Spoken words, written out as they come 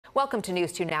Welcome to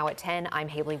News 2 Now at 10. I'm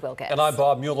Haley Wilkes. And I'm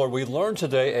Bob Mueller. We learned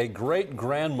today a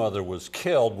great-grandmother was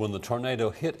killed when the tornado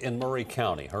hit in Maury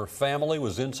County. Her family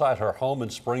was inside her home in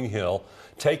Spring Hill,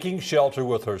 taking shelter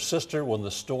with her sister when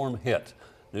the storm hit.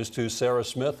 News 2's Sarah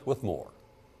Smith with more.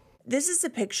 This is a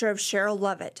picture of Cheryl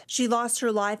Lovett. She lost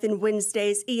her life in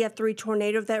Wednesday's EF3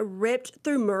 tornado that ripped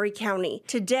through Maury County.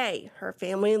 Today, her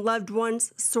family and loved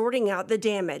ones sorting out the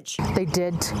damage. They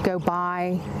did go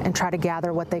by and try to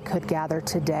gather what they could gather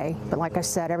today. But like I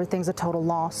said, everything's a total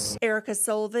loss. Erica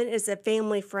Sullivan is a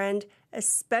family friend,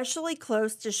 especially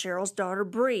close to Cheryl's daughter,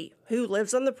 Bree, who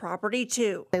lives on the property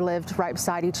too. They lived right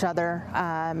beside each other,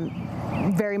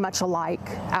 very much alike,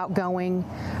 outgoing,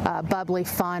 bubbly,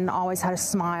 fun, always had a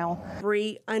smile.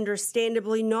 Bree,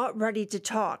 understandably not ready to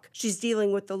talk. She's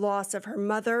dealing with the loss of her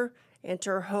mother and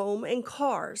her home and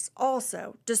cars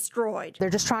also destroyed. They're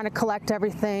just trying to collect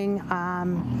everything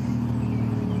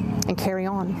and carry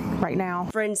on right now.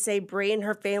 Friends say Bree and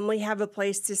her family have a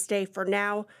place to stay for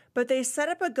now, but they set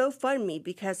up a GoFundMe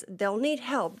because they'll need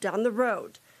help down the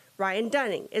road. Ryan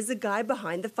Dunning is the guy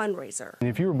behind the fundraiser.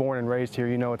 If you were born and raised here,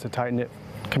 you know it's a tight-knit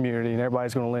community and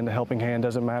everybody's going to lend a helping hand,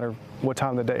 doesn't matter what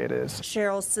time of the day it is.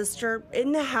 Cheryl's sister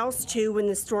in the house too when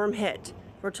the storm hit.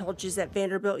 We're told she's at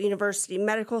Vanderbilt University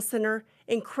Medical Center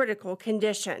in critical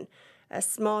condition. A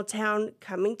small town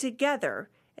coming together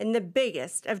in the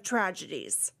biggest of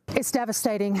tragedies. It's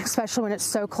devastating, especially when it's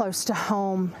so close to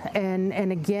home.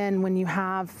 And again, when you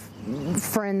have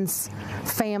friends,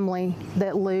 family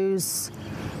that lose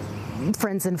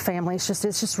friends and family, it's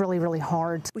just really, really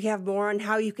hard. We have more on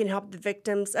how you can help the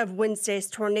victims of Wednesday's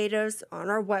tornadoes on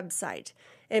our website.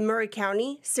 In Maury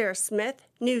County, Sarah Smith,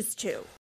 News 2.